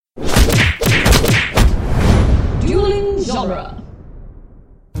genre.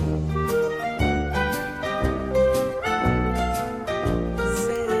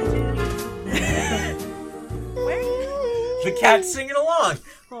 The cat's singing along.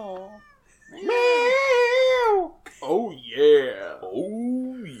 Oh. Meow. Oh yeah.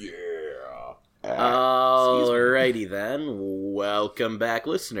 Oh, yeah. Alrighty then. Welcome back,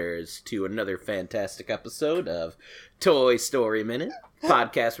 listeners, to another fantastic episode of Toy Story Minute,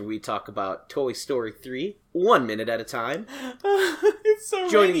 podcast where we talk about Toy Story 3, 1 minute at a time. It's so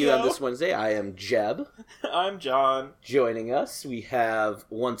Joining radio. you on this Wednesday, I am Jeb. I'm John. Joining us, we have,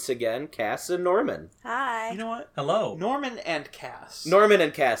 once again, Cass and Norman. Hi. You know what? Hello. Norman and Cass. Norman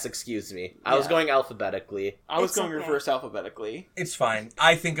and Cass, excuse me. I was Yeah. going alphabetically. I was It's going okay. reverse alphabetically. It's fine.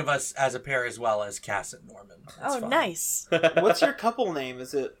 I think of us as a pair as well as Cass and Norman. It's Oh, fine. nice. What's your couple name?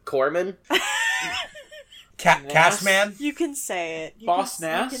 Is it Corman? Cass Man? You can say it. Boss You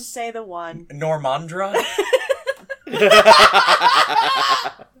Nass? can say the one. Normandra?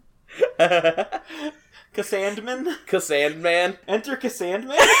 Cassandman? Cassandman? Enter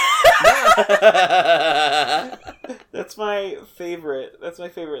Cassandman? That's my favorite. That's my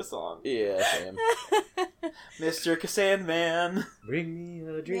favorite song. Yeah, Sam. Mr. Cassandman. Bring me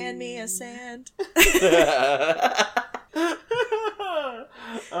a dream. Man me a sand.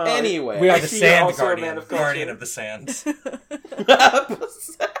 Anyway. We are I the see you're Sand also a Guardian. man of culture. Guardian of the Sands.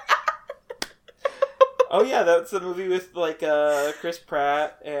 Oh yeah, that's the movie with like Chris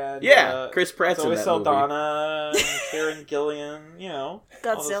Pratt and Yeah, Chris Pratt's Zoe in that movie. Saldana and Karen Gillian. You know,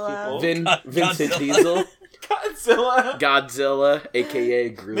 all those Godzilla. people. Vincent Godzilla. Diesel. Godzilla. Godzilla, aka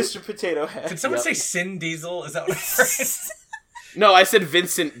Groot. Mr. Potato Head. Did someone Yep. say Sin Diesel? Is that what I heard? No, I said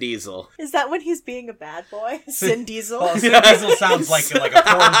Vincent Diesel. Is that when he's being a bad boy? Sin Diesel? Well, Sin Diesel sounds like a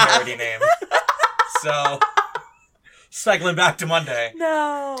porn parody name. So, cycling back to Monday.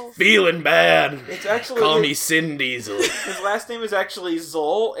 No. Feeling bad. It's actually Call me Sin Diesel. his last name is actually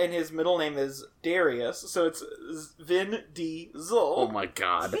Zol, and his middle name is Darius, so it's Vin Diesel. Oh my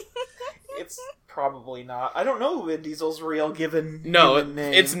god. It's probably not. I don't know who Vin Diesel's real given No, human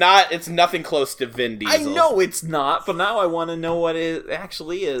name. it's not. It's nothing close to Vin I Diesel. know it's not, but now I want to know what it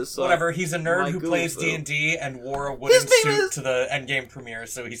actually is. So Whatever, he's a nerd my who Google plays though. D&D and wore a wooden His name suit is- to the Endgame premiere,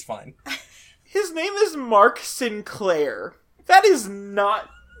 so he's fine. His name is Mark Sinclair. That is not.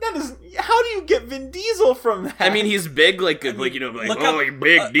 That is. How do you get Vin Diesel from that? I mean, he's big, like you know, like Look oh, up- you're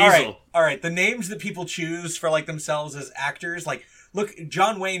big Diesel. All right. The names that people choose for like themselves as actors, like, look,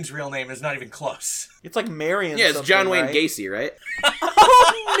 John Wayne's real name is not even close. it's like Marion. Yeah, it's John something, Wayne right? Gacy, right?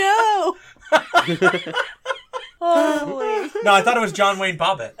 Oh, no. Holy. No, I thought it was John Wayne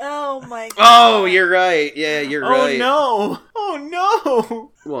Bobbitt. Oh, my God. Oh, you're right. Yeah, you're Oh right. no!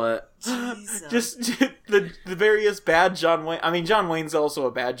 Oh What? no! Jesus. Just the various bad John Wayne. I mean, John Wayne's also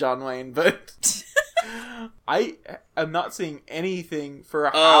a bad John Wayne, but I am not seeing anything for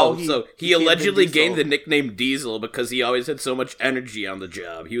how Oh, he. so he became Vin allegedly Diesel. gained the nickname Diesel because he always had so much energy on the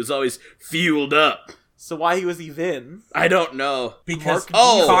job. He was always fueled up. So why was he Vin? I don't know. Because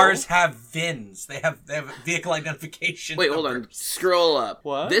Oh. cars have VINs. They have vehicle identification. Wait, hold on. numbers. Scroll up.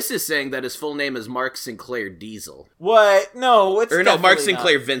 What? This is saying that his full name is Mark Sinclair Diesel. What? No, it's Or no, Mark definitely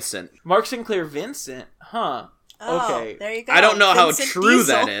Sinclair not. Vincent. Mark Sinclair Vincent, huh? Oh, Okay. there you go. I don't know how Vincent true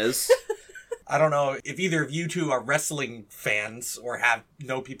Diesel. that is. I don't know if either of you two are wrestling fans or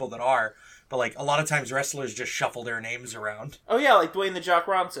know people that are, but like a lot of times wrestlers just shuffle their names around. Oh yeah, like Dwayne the Jock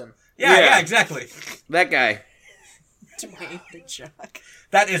Ronson. Yeah, Yeah. yeah, exactly. That guy. Dwayne the Jock.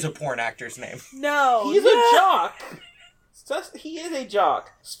 That is a porn actor's name. No. He's no. a jock. He is a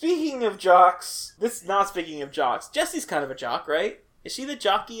jock. Speaking of jocks, this is not speaking of jocks. Jessie's kind of a jock, right? Is she the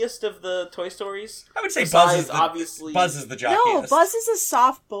jockiest of the Toy Stories? I would say Besides, Buzz is the jockiest. No, Buzz is a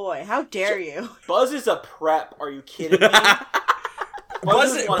soft boy. How dare you? Buzz is a prep. Are you kidding me?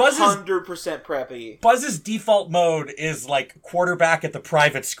 Buzz is Buzz is- 100% preppy. Buzz's default mode is like quarterback at the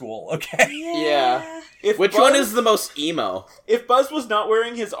private school, okay? Yeah. If Which Buzz, one is the most emo? If Buzz was not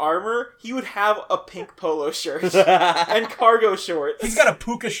wearing his armor, he would have a pink polo shirt and cargo shorts. He's got a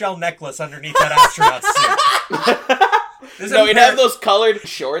puka shell necklace underneath that astronaut suit. This No, he'd impar- have those colored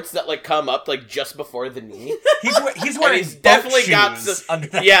shorts that like come up like just before the knee. He's wearing he's definitely got shoes some. under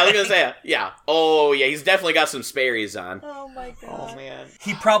that. Yeah, look at that. Yeah. Oh yeah, he's definitely got some Sperry's on. Oh my God. Oh man.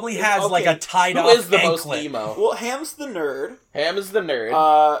 He probably has like Okay, a tied Who off is the anklet. most emo? Well, Ham's the nerd. Ham is the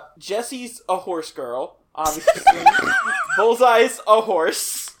nerd. Jessie's a horse girl, obviously. Bullseye's a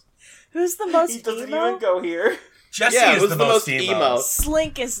horse. Who's the most He doesn't emo? even go here. Jesse Yeah, is who's the the most most emo. emo?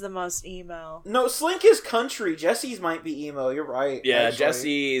 Slink is the most emo. No, Slink is country. Jesse's might be emo. You're right. Yeah, actually.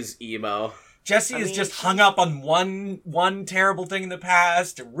 Jesse's emo. Jesse I is mean, just she- hung up on one terrible thing in the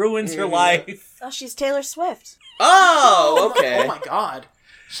past. It ruins her Yeah. life. Oh, she's Taylor Swift. Oh, okay. Oh my god.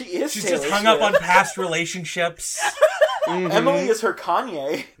 She is She's Taylor just hung up Swift. on past relationships. Mhm. Emily is her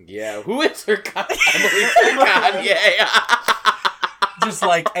Kanye. Yeah, who is her Emily's her Kanye? Just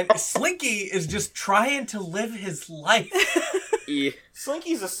like, and Slinky is just trying to live his life. Yeah.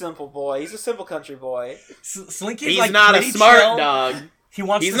 Slinky's a simple boy. He's a simple country boy. Slinky's He's like not a pretty smart chill. dog. He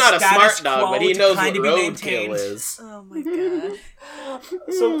wants He's the not a status smart dog, quo but he to knows kind what of be roadkill maintained. is. Oh my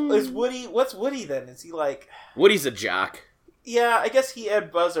god. So is Woody? What's Woody then? Is he like? Woody's a jock. Yeah, I guess he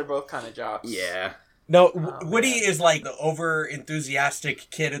and Buzz are both kind of jocks. Yeah. No, Oh, Woody man. is like the over enthusiastic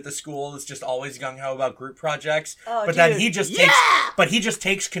kid at the school that's just always gung ho about group projects. Oh, But then dude. he just Yeah!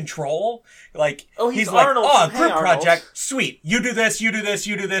 takes control. Like Oh, he's like, Arnold oh, from Hey group Arnold." project, sweet. You do this, you do this,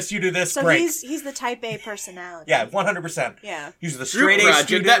 you do this, you do this. So Great. he's the type A personality. Yeah, 100%. Yeah. He's the Group straight A project,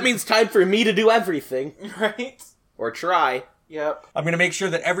 student. that means time for me to do everything. Right. Or try. Yep. I'm going to make sure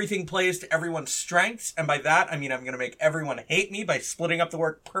that everything plays to everyone's strengths, and by that, I mean I'm going to make everyone hate me by splitting up the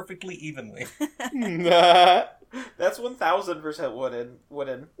work perfectly evenly. That's 1000% Wooden.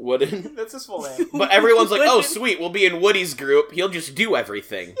 Wooden. That's his full name. But everyone's like, oh, sweet, we'll be in Woody's group. He'll just do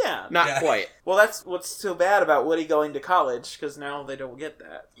everything. Yeah. Not Yeah. quite. Well, that's what's so bad about Woody going to college, because now they don't get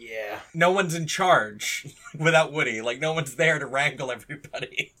that. Yeah. No one's in charge without Woody. Like, no one's there to wrangle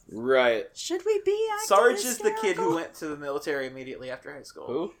everybody. Right. Should we be acting Sarge is the kid hysterical? who went to the military immediately after high school.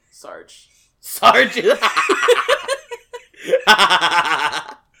 Who? Sarge. Sergeant.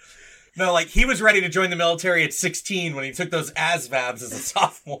 No, like, he was ready to join the military at 16 when he took those ASVABs as a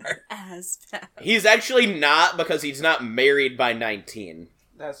sophomore. As bad. He's actually not, because he's not married by 19.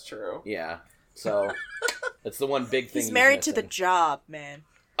 That's true. Yeah. So, that's the one big thing He's married to the missing. job, man.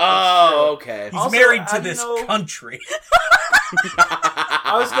 Oh, okay. He's Also, married how to do you this know- country.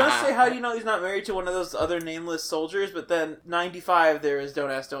 I was gonna say, how do you know he's not married to one of those other nameless soldiers? But then 95 there is Don't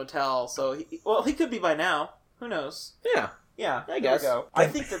Ask, Don't Tell. So he could be by now. Who knows? Yeah. Yeah, I there we guess. go. I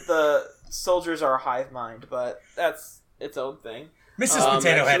think that the soldiers are a hive mind, but that's its own thing. Mrs.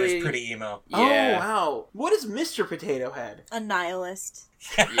 Potato Head actually- is pretty emo. Yeah. Oh wow! What is Mr. Potato Head? A nihilist.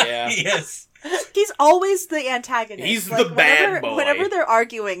 Yeah. He is. He's always the antagonist. He's Like, the bad whenever, boy. Whenever they're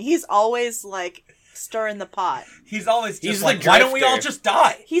arguing, he's always like stirring the pot. He's always just He's the like, why don't we drifter. all just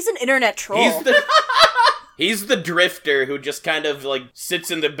die? He's an internet troll. He's the drifter who just kind of like sits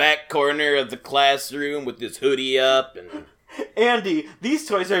in the back corner of the classroom with his hoodie up and Andy, these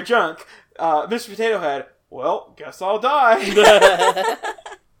toys are junk. Mr. Potato Head. Well, guess I'll die.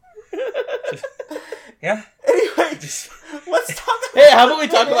 Yeah. Anyway, Just, let's talk. Hey, how about we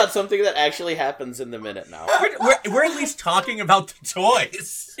talk about something that actually happens in the minute now? we're at least talking about the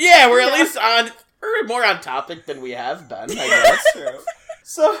toys. Yeah, we're at least we're more on topic than we have been, I guess. True.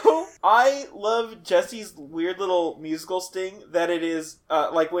 So, I love Jessie's weird little musical sting that it is,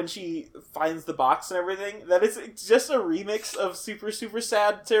 like when she finds the box and everything, that it's just a remix of Super Super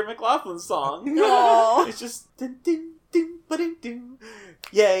Sad Sarah McLachlan's song. Aw. It's just, dun, dun, dun, ba-dun, dun.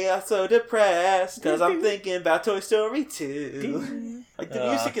 Yeah, I'm so depressed, because I'm thinking about Toy Story 2. Like, the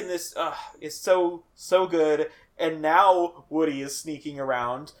music in this is so good. And now Woody is sneaking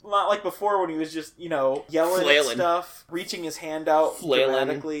around. Not like before when he was just, yelling Flailing. at stuff, reaching his hand out Flailing.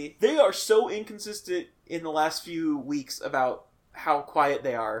 dramatically. They are so inconsistent in the last few weeks about how quiet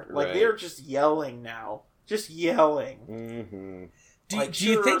they are. Like, Right. they're just yelling now. Just yelling. Mm-hmm. Do Like,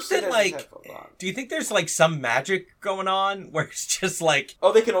 you sure, think Sid that, has his like, headphones on. do you think there's, like, some magic going on where it's just, like,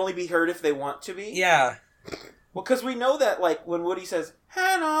 Oh, they can only be heard if they want to be? yeah. Well, because we know that, like, when Woody says,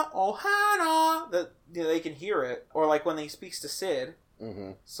 Hannah, oh, Hannah, that they can hear it. Or, like, when he speaks to Sid.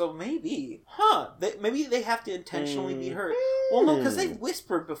 Mm-hmm. So maybe. Maybe they have to intentionally be heard. Well, no, because they've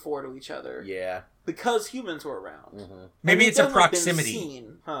whispered before to each other. Yeah. Because humans were around. Mm-hmm. Maybe And it's a they've definitely been proximity.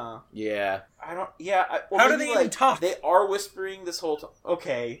 seen, huh? Yeah. I don't. Yeah. How do maybe, they even talk? They are whispering this whole time.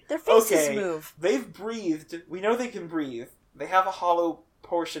 Okay. Their faces Okay. move. They've breathed. We know they can breathe. They have a hollow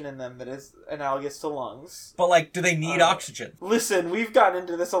portion in them that is analogous to lungs. But, like, do they need oxygen? Listen, we've gotten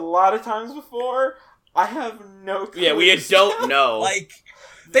into this a lot of times before. I have no clue. Yeah, we don't know. Like,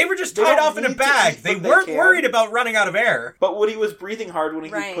 they were just They tied don't off in a need to bag. eat, They but they weren't can. worried about running out of air. But Woody was breathing hard when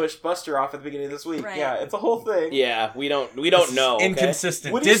he Right. pushed Buster off at the beginning of this week. Right. Yeah, it's a whole thing. Yeah, we don't This is know. Okay?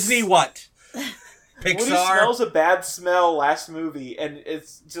 Inconsistent. Woody's- Disney what? Woody Pixar? smells a bad smell last movie, and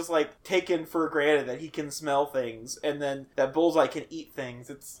it's just like taken for granted that he can smell things, and then that Bullseye can eat things.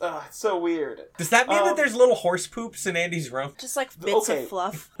 It's so weird. Does that mean that Um, there's little horse poops in Andy's room? Just like bits Okay. of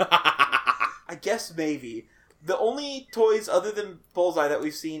fluff. I guess maybe the only toys other than Bullseye that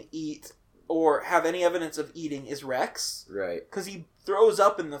we've seen eat or have any evidence of eating is Rex, Right. because he throws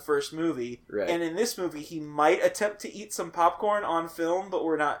up in the first movie. Right. And in this movie, he might attempt to eat some popcorn on film, but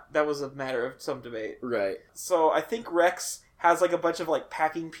that was a matter of some debate. Right. So I think Rex has like a bunch of like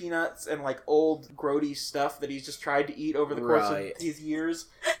packing peanuts and like old grody stuff that he's just tried to eat over the course of his years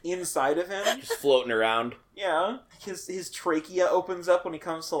inside of him. Just floating around. Yeah. His trachea opens up when he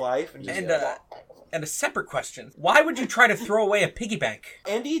comes to life. And a separate question. Why would you try to throw away a piggy bank?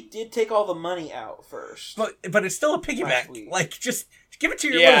 Andy did take all the money out first. But it's still a piggy bank. Week. Like, just give it to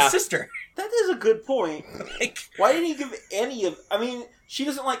your little sister. That is a good point. Like, why didn't he give any of... I mean, she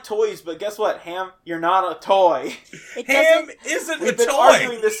doesn't like toys, but guess what, Ham? You're not a toy. Ham isn't We've a been toy.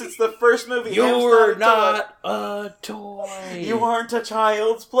 arguing this since the first movie. You're not a toy. You aren't a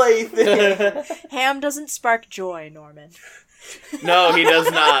child's plaything. Ham doesn't spark joy, Norman. No, he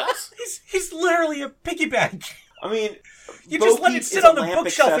does not. He's literally a piggy bank. I mean... You just let it sit on the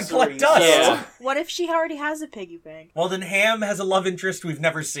bookshelf and collect dust. Yeah. What if she already has a piggy bank? Well, then Ham has a love interest we've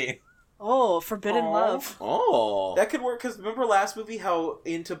never seen. Oh, forbidden love. Oh. That could work, because remember last movie how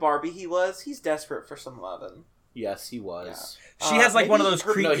into Barbie he was? He's desperate for some lovin'. Yes, he was. Yeah. She has like one of those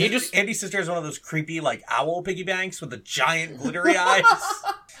creepy... No, Andy's sister has one of those creepy like owl piggy banks with the giant glittery eyes.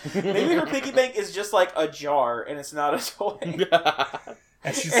 Maybe her piggy bank is just like a jar and it's not a toy.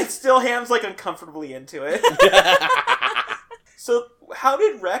 And still Ham's like uncomfortably into it. So how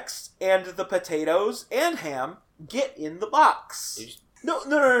did Rex and the potatoes and Ham get in the box? No.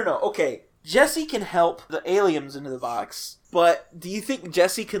 Okay, Jesse can help the aliens into the box, but do you think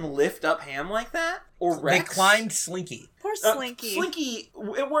Jesse can lift up Ham like that? Or Rex? They climbed Slinky. Poor Slinky. Slinky,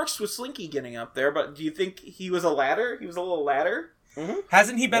 it works with Slinky getting up there, but do you think he was a ladder? He was a little ladder? Mm-hmm.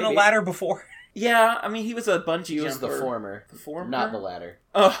 Hasn't he been a ladder before? Yeah, I mean, he was a bungee He was jumper. the former. The former? Not the latter.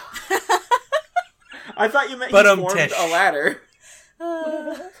 Oh. I thought you meant But he formed Tish. a ladder.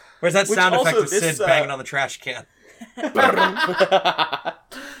 Where's that Which sound effect also of this, Sid banging on the trash can?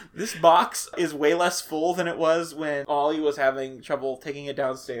 This box is way less full than it was when Ollie was having trouble taking it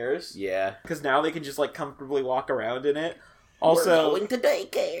downstairs. Yeah. Because now they can just, like, comfortably walk around in it. Also, we're going to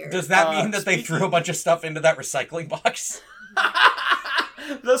daycare. Does that mean that they threw a bunch of stuff into that recycling box?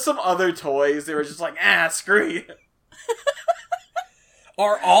 there's some other toys. They were just like, screw you.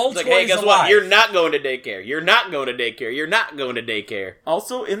 Are all It's like, toys hey, guess alive? what? You're not going to daycare. You're not going to daycare. You're not going to daycare.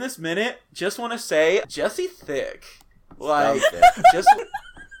 Also, in this minute, just want to say, Jessie thick. Like, just...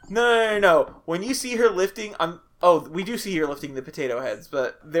 No. When you see her lifting, we do see her lifting the potato heads,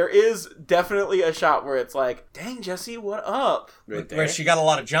 but there is definitely a shot where it's like, dang, Jessie, what up? Right there. Where she got a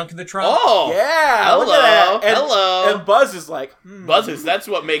lot of junk in the trunk? Oh! Yeah! Hello! Look at that. And, Hello! And Buzz is like, Buzzes, that's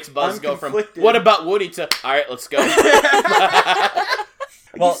what makes Buzz I'm go from, conflicted. what about Woody to, alright, let's go.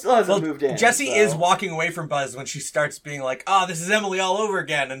 He still hasn't moved in. Jessie so. is walking away from Buzz when she starts being like, this is Emily all over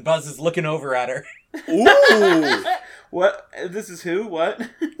again, and Buzz is looking over at her. Ooh! What? This is who? What?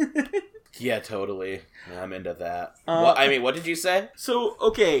 Yeah, totally. I'm into that. What did you say? So,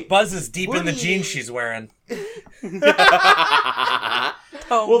 okay. Buzz is deep in the Woody- jeans she's wearing.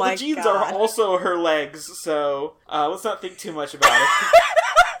 Oh Well, my the jeans God. are also her legs, so let's not think too much about it.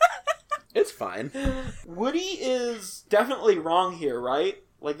 It's fine. Woody is definitely wrong here, right?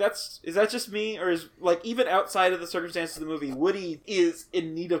 Like, is that just me? Or is, like, even outside of the circumstances of the movie, Woody is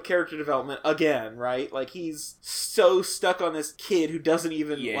in need of character development again, right? Like, he's so stuck on this kid who doesn't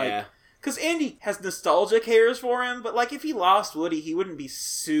even, like... Because Andy has nostalgia cares for him, but, like, if he lost Woody, he wouldn't be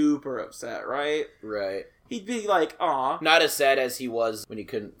super upset, right? Right. He'd be like, aw. Not as sad as he was when he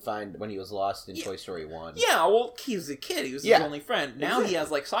was lost in Toy Story 1. Yeah, well, he was a kid. He was his only friend. Now he has,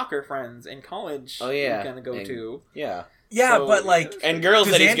 like, soccer friends in college. Oh, yeah. He's gonna go to. Yeah. Yeah, So- but like... And girls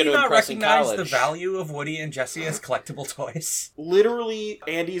Does that he's Andy going to not impress in recognize college. the value of Woody and Jessie as collectible toys? Literally,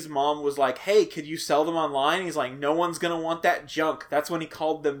 Andy's mom was like, hey, could you sell them online? He's like, no one's gonna want that junk. That's when he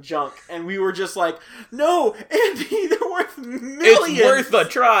called them junk. And we were just like, no, Andy, they're worth millions! It's worth a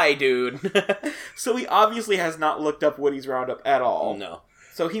try, dude. So he obviously has not looked up Woody's Roundup at all. No.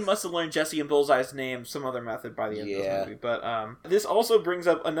 So he must have learned Jessie and Bullseye's name some other method by the end of Yeah. this movie. But this also brings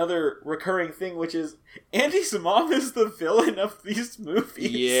up another recurring thing, which is Andy's mom is the villain of these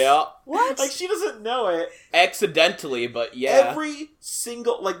movies. Yeah. What? Like, she doesn't know it. Accidentally, but yeah. Every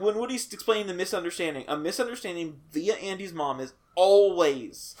single... Like, when Woody's explaining the misunderstanding, a misunderstanding via Andy's mom is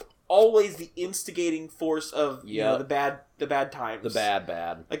always the instigating force of, you know, the bad times. The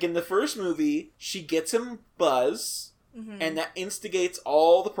bad. Like, in the first movie, she gets him Buzz... Mm-hmm. And that instigates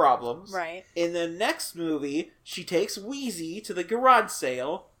all the problems. Right. In the next movie, she takes Wheezy to the garage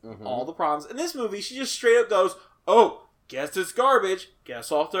sale. Mm-hmm. All the problems. In this movie, she just straight up goes, oh, guess it's garbage.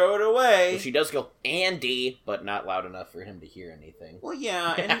 Guess I'll throw it away. Well, she does go, Andy, but not loud enough for him to hear anything. Well,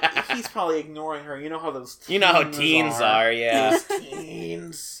 yeah, and he's probably ignoring her. You know how those teens You know how teens are, yeah. Those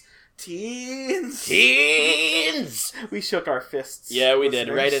teens. Teens! We shook our fists. Yeah, we did,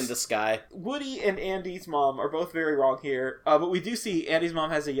 listeners. right in the sky. Woody and Andy's mom are both very wrong here, but we do see Andy's mom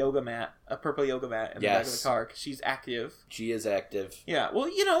has a yoga mat, a purple yoga mat in the back of the car, 'cause she's active. She is active. Yeah, well,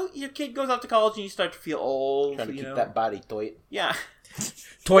 you know, your kid goes off to college and you start to feel old. Trying to you keep know. that body tight. Yeah.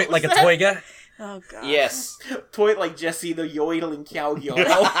 Toy like a that? toiga. Oh god. Yes. Toy like Jesse the yodeling cowgirl.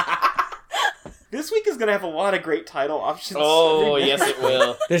 This week is going to have a lot of great title options. Oh, yes it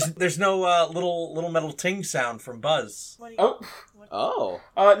will. There's no little metal ting sound from Buzz. What do you- Oh.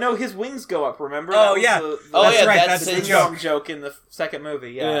 Oh. No, his wings go up, remember? Oh, That was yeah. Oh, yeah, right, that's that's his the ding-dong joke. joke in the second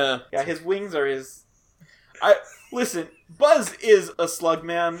movie, Yeah. yeah. Yeah, his wings are his... Listen, Buzz is a slug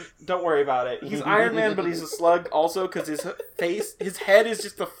man. Don't worry about it. He's Iron Man, but he's a slug also because his head is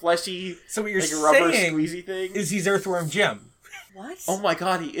just a fleshy, So what you're like rubber saying squeezy thing. is he's Earthworm Jim. What? Oh my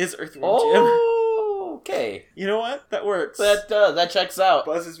god, he is Earthworm Jim. Oh, okay. You know what? That works. That checks out.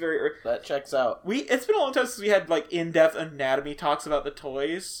 Buzz is very That checks out. It's been a long time since we had like in-depth anatomy talks about the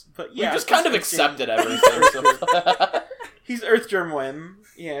toys, but yeah, we just kind of Earth Germ. accepted everything. So. He's Earth Germ Wim.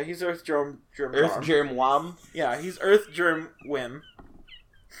 Yeah, he's Earth Germ Earth Arm. Germ Wam. Yeah, he's Earth Germ Wim.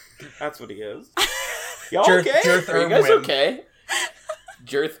 That's what he is. Y'all Jerth- okay? Jerth Are you guys Ermwim. okay?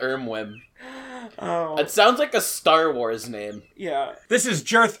 Jerth Ermwim. Oh, It sounds like a Star Wars name. yeah. This is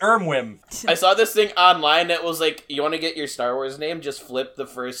Jerth Ermwim. I saw this thing online that was like, you want to get your Star Wars name? Just flip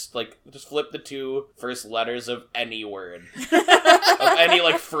the two first letters of any word. Of any,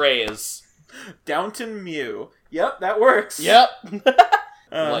 like, phrase. Downton Mew. Yep, that works. Yep.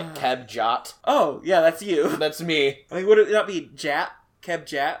 Uh, Like Keb Jot. Oh, yeah, that's you. That's me. I mean, would it not be Jat? Keb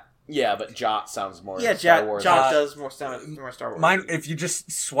Jat? Yeah, but Jot sounds more Yeah, Star Jat. Wars. Jat does more sound more Star Wars. Mine, if you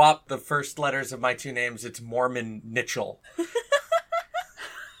just swap the first letters of my two names, it's Mormon Mitchell.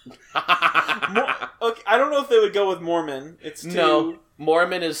 Okay, I don't know if they would go with Mormon. It's too... No,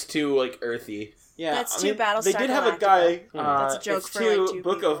 Mormon is too, like, earthy. Yeah, That's I too mean, Battlestar They did have a Galactica. guy. That's a joke it's for, too like, two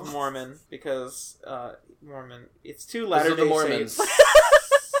Book people. of Mormon because Mormon. It's too Those Latter are the Day Mormons.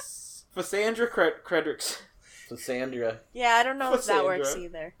 Saints. Fassandra Credricks. Cassandra. Yeah, I don't know if that Cassandra. works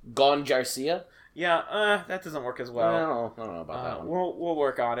either. Gon Jarcia? Yeah, that doesn't work as well. I don't know about that one. We'll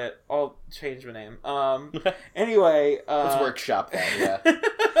work on it. I'll change my name. Anyway, Let's workshop that,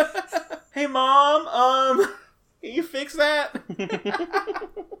 yeah. Hey, Mom. Can you fix that?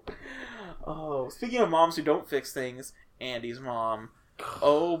 Oh, speaking of moms who don't fix things, Andy's mom.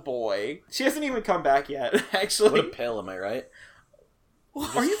 Oh boy, she hasn't even come back yet. Actually, What a pill, am I right?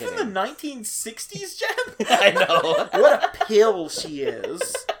 are you kidding. from the 1960s, Jen? I know. What a pill she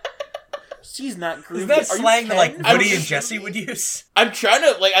is. She's not groomed. Is that Are you slang that, like, 10? Woody I'm and just- Jesse would use? I'm trying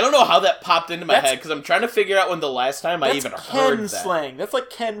to, like, I don't know how that popped into my That's- head, because I'm trying to figure out when the last time I That's even Ken heard that. slang. That's like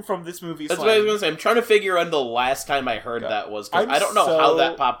Ken from this movie That's slang. what I was going to say. I'm trying to figure out when the last time I heard God. that was, because I'm I don't know so- how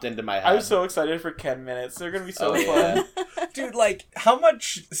that popped into my head. I'm so excited for Ken minutes. They're gonna be so Oh, fun. yeah. Dude, like, how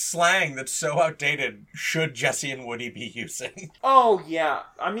much slang that's so outdated should Jesse and Woody be using? Oh yeah.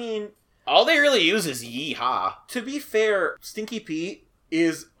 I mean, All they really use is yeehaw. to be fair, Stinky Pete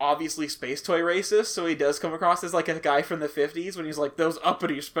is obviously space toy racist, so he does come across as like a guy from the 50s when he's like, those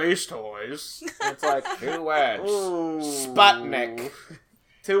uppity space toys. And it's like, 2 words. ooh. Sputnik.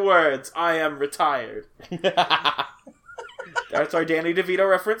 2 words. I am retired. That's our Danny DeVito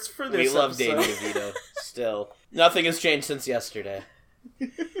reference for We this love episode. Danny DeVito. Still. Nothing has changed since yesterday.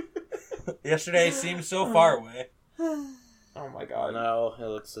 Yesterday seemed so far away. Oh my god. No, it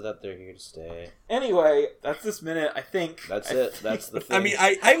looks that they're here to stay. Anyway, that's this minute, I think. That's I it. think- That's the thing. I mean,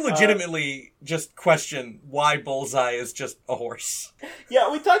 I legitimately just question why Bullseye is just a horse.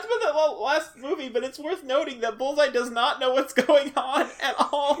 Yeah, we talked about that last movie, but it's worth noting that Bullseye does not know what's going on at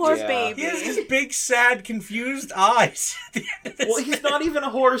all. Poor Yeah. baby. He has just big, sad, confused eyes at the end of this Well, he's thing. not even a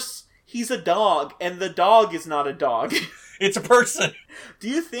horse. He's a dog, and the dog is not a dog. It's a person. Do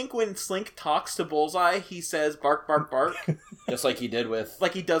you think when Slink talks to Bullseye, he says bark, bark, bark, just like he did with...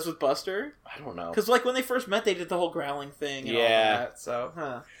 like he does with Buster? I don't know. Because like when they first met, they did the whole growling thing and all Yeah. that. So, I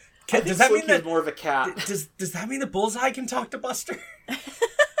Can, think does that Slink mean is that more of a cat. does that mean that Bullseye can talk to Buster?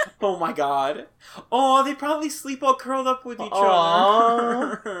 Oh my god. Oh, they probably sleep all curled up with each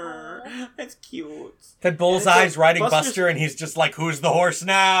Aww. other. That's cute. That Bullseye's riding Buster's- Buster and he's just like, who's the horse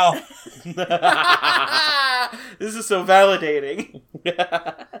now? This is so validating.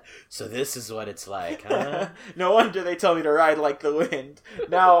 So this is what it's like, huh? No wonder they tell me to ride like the wind.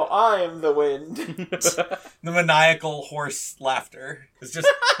 Now I am the wind. The maniacal horse laughter. It's just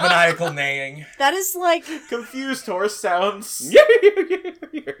maniacal neighing. That is like Confused horse sounds.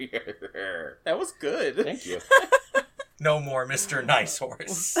 That was good. Thank you. No more Mr. Nice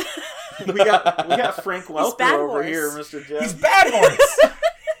Horse. We got Frank Welker bad over horse. here, Mr. Jeff. He's bad horse.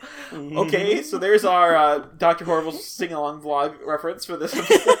 Okay, so there's our Dr. Horrible sing-along vlog reference for this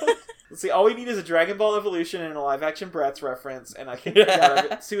episode. Let's see, all we need is a Dragon Ball Evolution and a live-action Bratz reference, and I think we got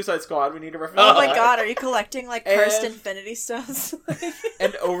it. Suicide Squad, we need a reference. oh my god, are you collecting like cursed And- Infinity Stones?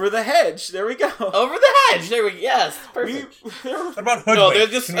 And Over the Hedge, there we go. Over the hedge. There we go. Yes, perfect. What about Hoodwink? No, they're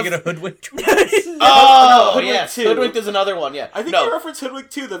just Can we get a Hoodwink? Oh, Hoodwink yes. 2. Hoodwinked is another one. Yeah. I think no. we referenced Hoodwink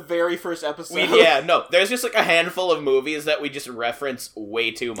 2 the very first episode. No. There's just like a handful of movies that we just reference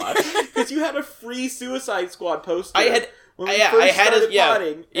way too much. Because you had a free Suicide Squad poster. I had. when we Yeah, first I had started a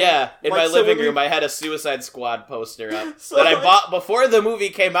potting, and, in like, my so living when we- room. I had a Suicide Squad poster up So that I like- bought before the movie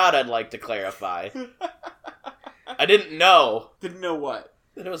came out. I'd like to clarify. I didn't know Didn't know what.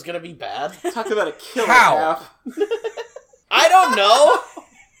 that it was gonna be bad. Talk about a killer How? app. I don't know.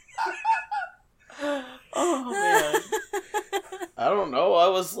 Oh man. I don't know. I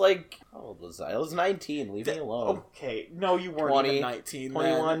was like, how old was I? I was 19. Leave me alone. Okay, no, you weren't 20, even 19.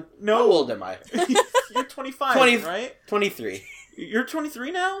 21. Man. How No, old am I? you're 25, 20 right? 23. You're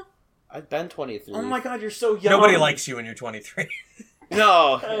 23 now? I've been 23. Oh my god, you're so young. Nobody likes you when you're 23.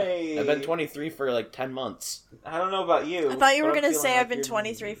 No. Hey. I've been 23 for like 10 months. I don't know about you. I thought you were but I'm gonna feeling say like I've been you're-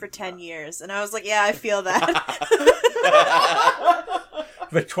 23 for 10 years, and I was like, yeah, I feel that.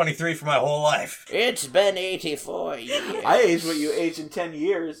 I've been 23 for my whole life. It's been 84 years. I aged what you aged in 10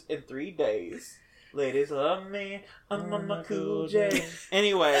 years in 3 days. Ladies love me, I'm on my cool J.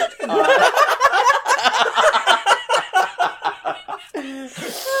 Anyway,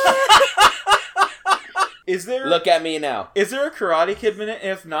 is there Look at me now. is there a Karate Kid minute?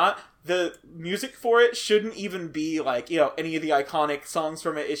 And if not, the music for it shouldn't even be like, you know, any of the iconic songs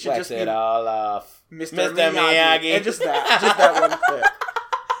from it. It should Wax just it be all off. Mr. Mr. Miyagi. And just that one clip.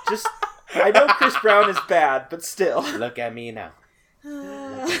 Just, I know Chris Brown is bad, but still. Look at me now.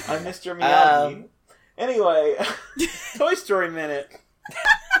 I'm Mr. Miyagi. Anyway, Toy Story Minute.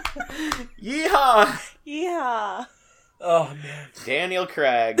 Yeehaw! yeah. Oh, man. Daniel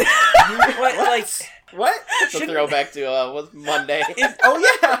Craig. What, like, What? It's a throwback to was Monday. Oh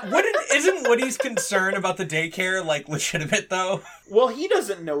yeah. isn't Woody's concern about the daycare, like, legitimate, though? Well, he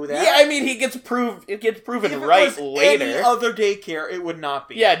doesn't know that. Yeah, I mean, it gets proven If it right was later. Any other daycare, it would not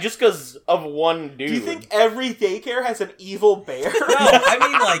be. Yeah, just because of one dude. Do you think every daycare has an evil bear? No, I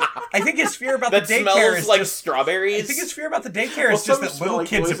mean, like, I think his fear about that the daycare smells is like just... strawberries? I think his fear about the daycare Well, is just some that smell little like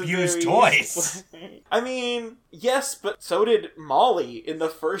kids abuse boysenberries. toys. I mean, yes, but so did Molly in the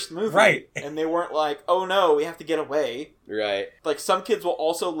first movie. Right. And they weren't like, oh no, we have to get away. Right. Like, some kids will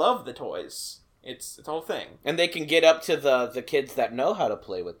also love the toys. It's a whole thing. And they can get up to the kids that know how to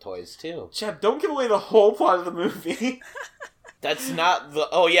play with toys, too. Chad, don't give away the whole plot of the movie. That's not the...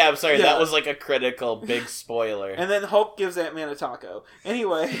 Oh, yeah, I'm sorry. Yeah. That was like a critical big spoiler. And then Hulk gives Ant-Man a taco.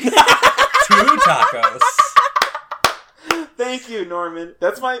 Anyway. 2 tacos. Thank you, Norman.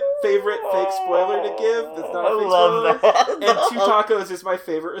 That's my favorite fake spoiler to give. That's not a fake I love spoiler. that. And 2 tacos is my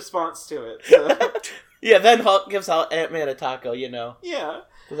favorite response to it. So, Yeah, then Hulk gives Ant-Man a taco, you know. yeah.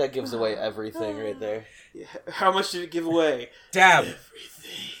 That gives away everything right there. Yeah. How much did it give away? Dab.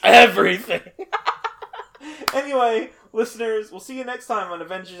 Everything! Anyway, listeners, we'll see you next time on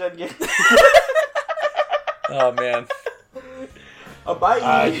Avengers Endgame. Oh, man. Bye.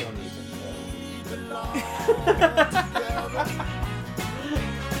 I don't even know.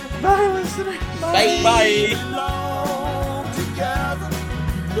 Bye, listeners. Bye! Bye. belong together.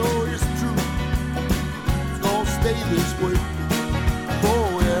 You know it's true. It's gonna stay this way.